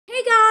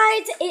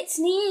guys, it's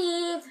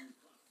Sinead.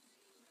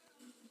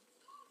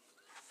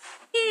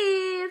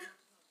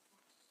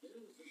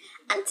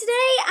 And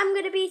today I'm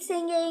going to be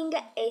singing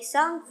a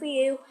song for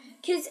you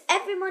because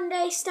every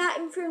Monday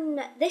starting from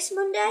this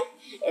Monday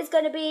is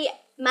going to be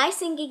my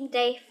singing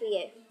day for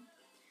you.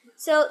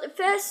 So the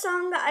first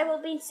song that I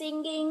will be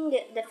singing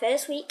the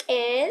first week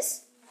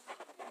is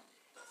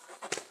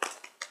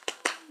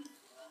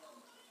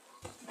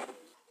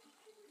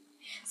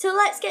So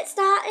let's get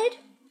started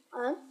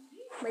on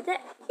with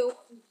it. 2,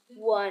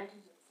 1,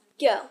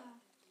 go.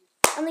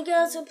 And the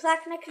girls are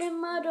black knocking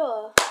in my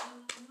door.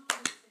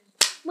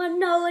 Wanna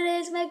know what it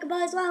is, make a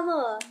buzz one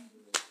more.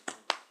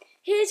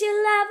 Here's your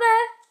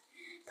lover,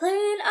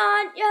 playing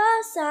on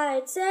your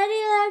side. Said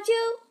he loved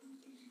you,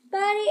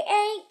 but he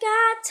ain't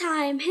got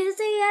time. Here's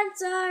the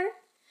answer,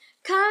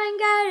 come and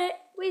get it,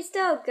 we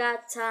still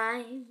got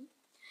time.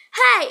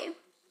 Hey,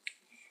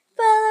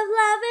 full of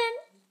loving,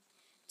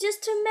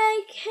 just to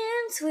make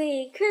him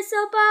sweet.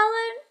 Crystal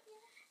ballin',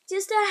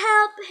 just to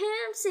help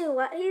him see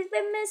what he's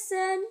been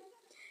missing.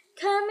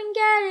 Come and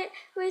get it,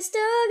 we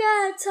still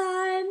got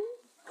time.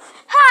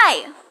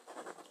 Hi!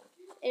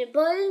 And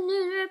boys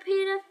need to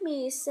repeat of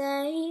me,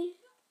 say.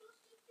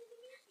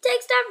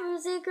 Take stuff from a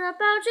secret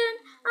potion,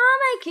 I'll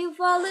make you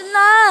fall in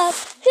love.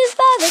 His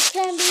father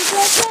can be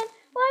broken,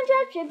 one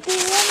drop should be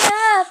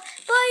enough.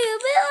 Boy, you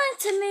belong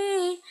to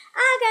me,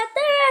 I got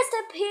the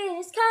recipe.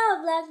 It's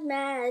called black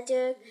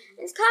magic,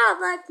 it's called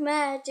black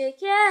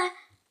magic, yeah.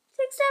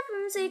 Take step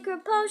from a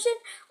secret potion,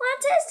 one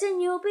taste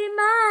and you'll be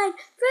mine.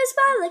 First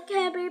bottle that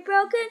can't be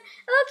broken,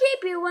 it'll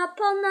keep you up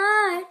all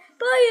night.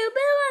 Boy, you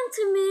belong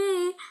to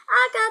me,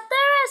 I got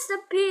the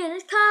recipe, and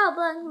it's called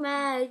black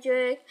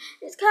magic,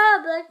 it's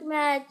called black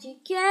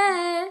magic,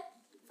 yeah.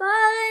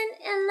 Falling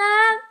in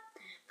love,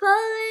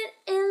 falling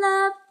in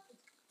love,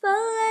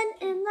 falling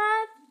in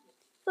love,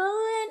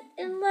 falling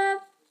in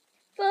love,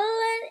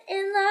 falling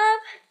in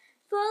love,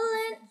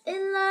 falling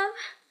in love,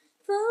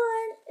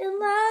 falling in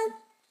love.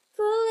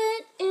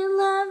 Falling in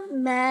love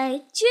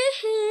magic.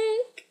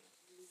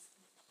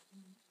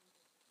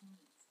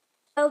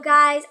 So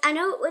guys, I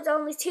know it was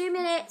only 2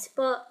 minutes,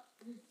 but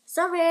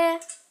sorry.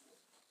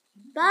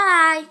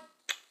 Bye.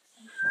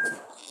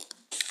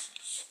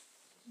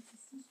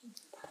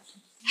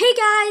 Hey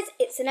guys,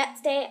 it's the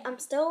next day. I'm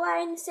still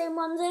wearing the same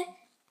onesie.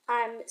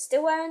 I'm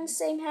still wearing the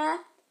same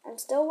hair. I'm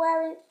still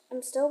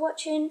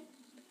watching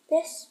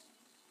this.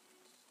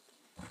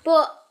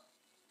 But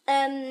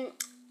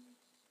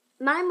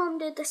my mum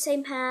did the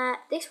same hair,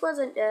 this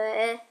wasn't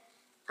dirty,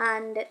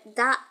 and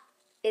that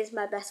is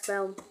my best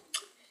film.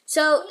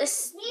 So,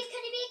 this can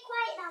you be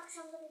quiet now, 'cause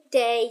I'm gonna...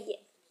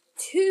 day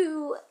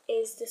 2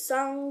 is the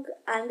song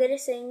I'm going to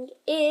sing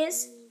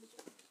is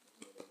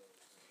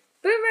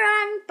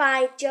Boomerang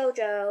by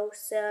JoJo.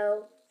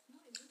 So,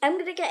 I'm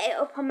going to get it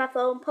up on my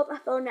phone, put my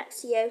phone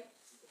next to you,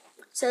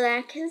 so then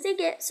I can sing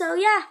it. So,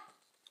 yeah,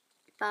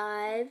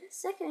 5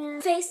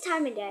 seconds.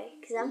 FaceTiming day,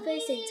 because I'm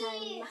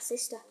FaceTiming my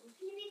sister.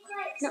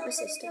 Not my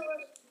sister.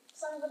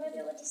 So I'm going to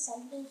do a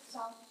descending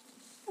song.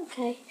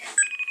 Okay.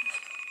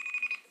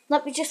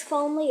 Let me just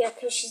phone Leah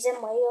because she's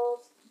in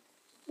Wales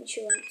and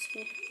she wants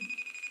me.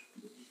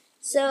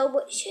 So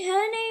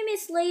her name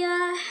is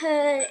Leah.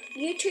 Her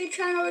YouTube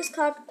channel is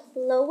called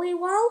Chloe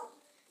Wall.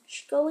 You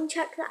should go and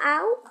check that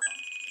out.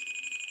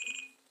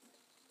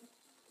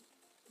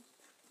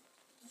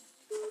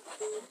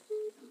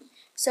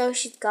 So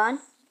she's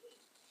gone.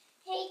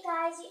 Hey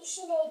guys, it's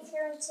Sinead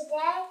here, and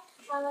today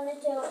I'm going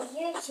to do a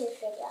YouTube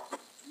video.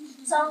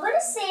 So I'm going to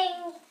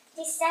sing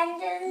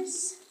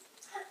Descendants.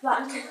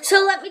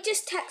 So let me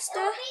just text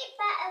her. It'll be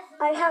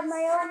better I have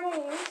my own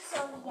name.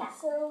 So yeah.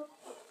 So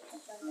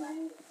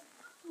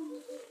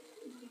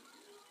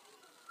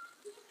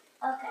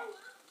okay.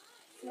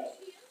 3, 2,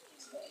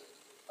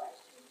 1.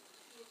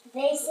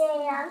 They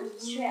say I'm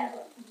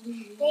trouble.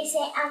 They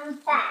say I'm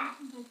bad.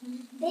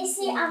 They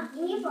say I'm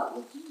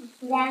evil.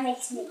 That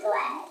makes me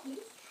glad.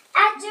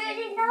 I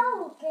didn't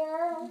know,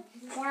 girl.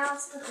 Now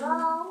it's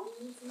wrong.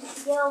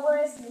 Your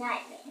worst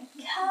nightmare.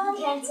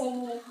 Can't take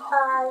me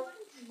home.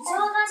 So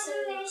much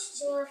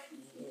mischief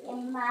in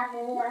my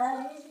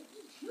blood.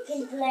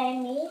 Can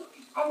blame me.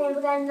 I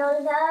never got no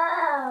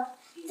love.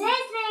 They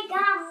think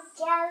I'm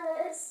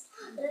jealous.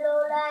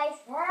 Low life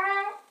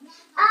hurt.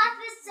 I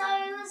feel so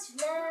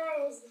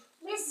useless.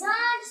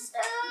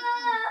 Misunderstood.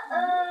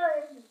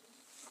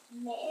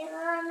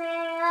 Mirror,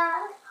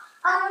 mirror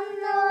on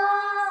the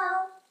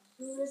wall.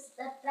 Who's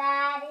the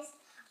baddest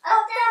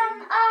of them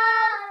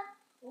all?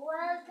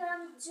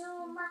 Welcome to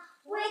my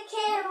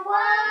wicked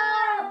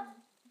world.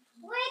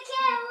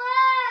 Wicked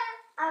world.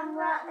 I'm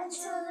rotten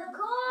to the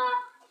core.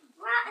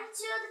 Rotten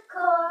to the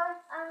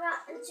core. I'm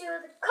rotten to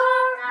the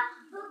core. Now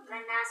who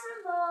can ask for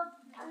more?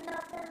 I'm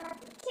nothing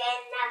like the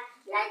kidnap,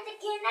 like the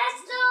kid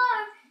next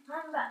door.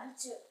 I'm rotten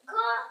to the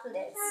core. I'm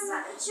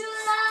rotten to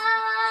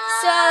love.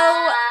 So,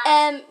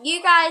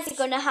 you guys are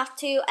going to have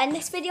to end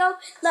this video.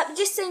 Let me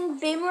just sing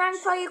Boomerang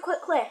for you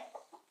quickly.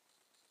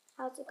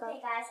 How's it go?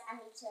 Okay guys, I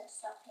need to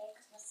stop here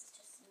because my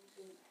sister's singing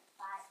Boomerang.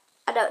 Bye.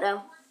 I don't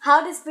know.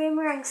 How does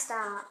Boomerang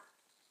start?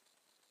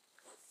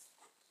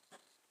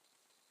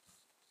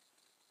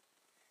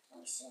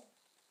 soon.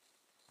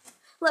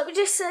 Let me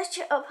just search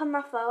it up on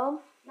my phone.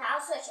 Now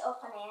I'll search it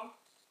up on here.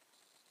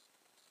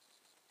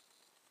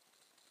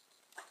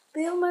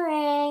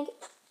 Boomerang.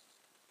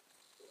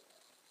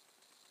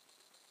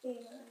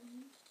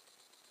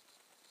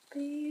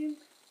 Boomerang.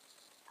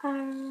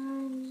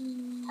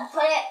 I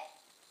put it.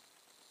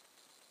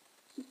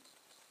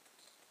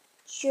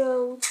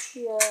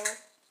 Jojo.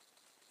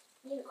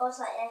 It goes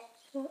like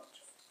this.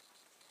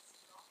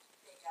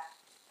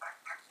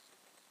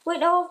 Wait,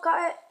 no, I've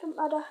got it. Don't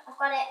matter. I've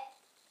got it.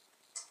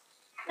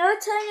 No,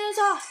 turn yours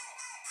off.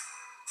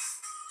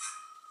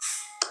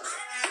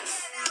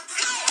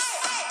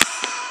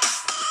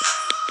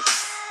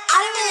 I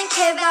don't really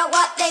care about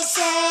what they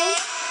say.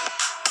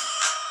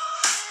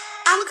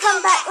 I'm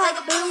come back like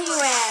a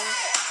boomerang.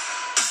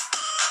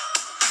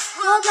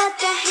 Won't let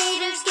the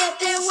haters get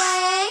their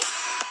way.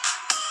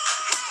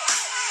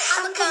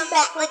 I'ma come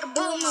back like a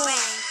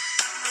boomerang.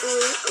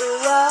 Ooh, ooh,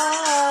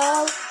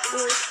 whoa.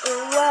 Ooh,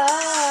 ooh,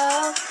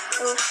 whoa.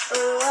 Ooh,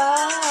 ooh,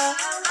 whoa.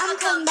 I'ma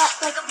come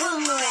back like a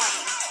boomerang.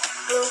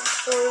 Ooh,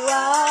 ooh,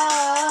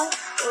 whoa.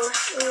 Ooh,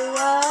 ooh,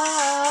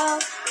 whoa.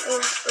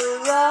 Ooh, ooh,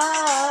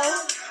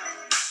 whoa.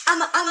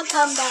 I'ma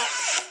come back.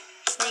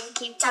 They can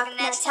keep talking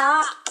that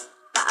talk,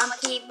 but I'ma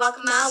keep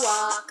walking my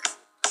walk.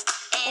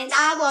 And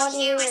I won't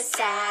hear a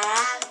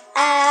sound.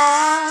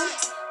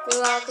 The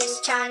world is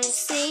trying to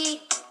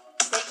see.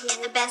 They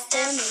hear the best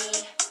of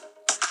me.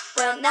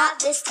 Well, not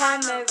this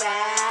time around.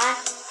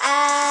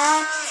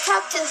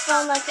 Talk to the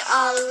phone like you're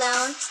all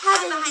alone.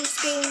 Hide behind the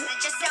screen.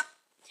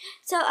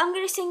 So I'm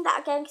gonna sing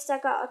that again because I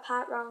got a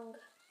part wrong.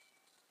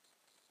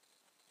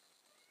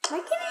 My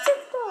kitty's in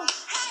the door.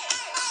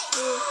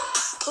 Ooh,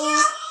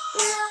 ooh,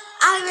 ooh.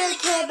 I don't really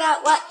care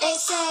about what they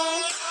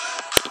say.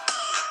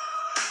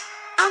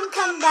 I'm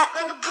coming back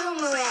like a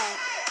boomerang.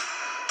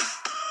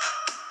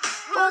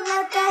 Won't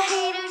let the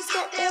haters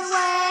get their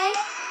way.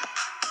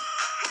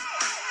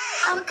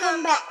 I'm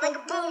coming back like a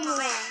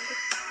boomerang.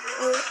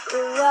 Ooh,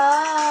 ooh,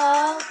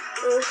 whoa.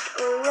 Ooh,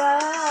 ooh,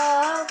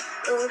 whoa.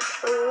 Ooh,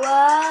 ooh,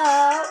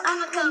 whoa.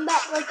 I'ma come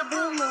back like a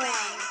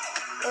boomerang.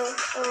 Ooh,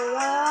 ooh,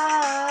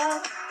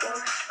 whoa.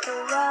 Ooh,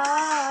 ooh,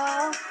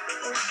 whoa.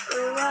 Ooh,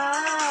 ooh,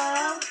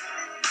 whoa.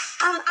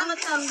 I'ma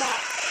come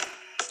back.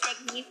 They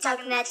can keep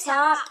talking that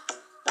talk,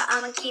 but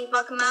I'ma keep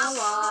walking my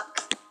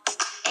walk.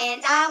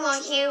 And I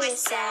won't hear a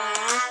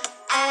sound.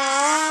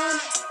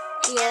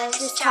 Yeah, I'm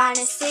just trying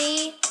to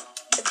see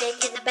if they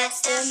get the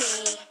best of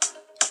me.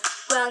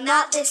 Well,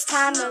 not this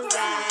time around.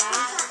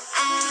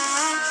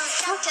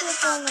 Talk to the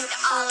phone like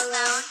all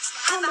alone.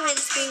 I'm behind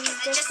the screen,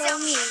 they're just so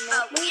mean.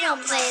 No, we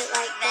don't play it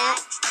like that.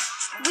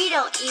 We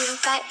don't even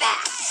fight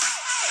back.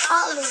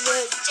 All of the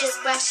words,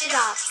 just brush it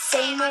off.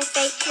 Saying we're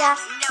fake, yeah,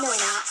 no we're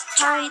not.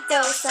 Trying to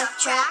throw us off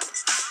track,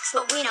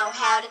 but we know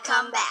how to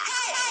come back.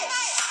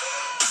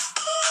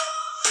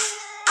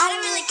 I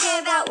don't really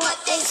care about what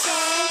they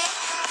say.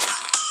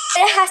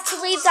 It has to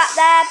leave that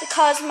there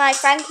because my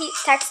friend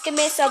keeps texting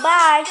me, so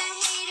bye.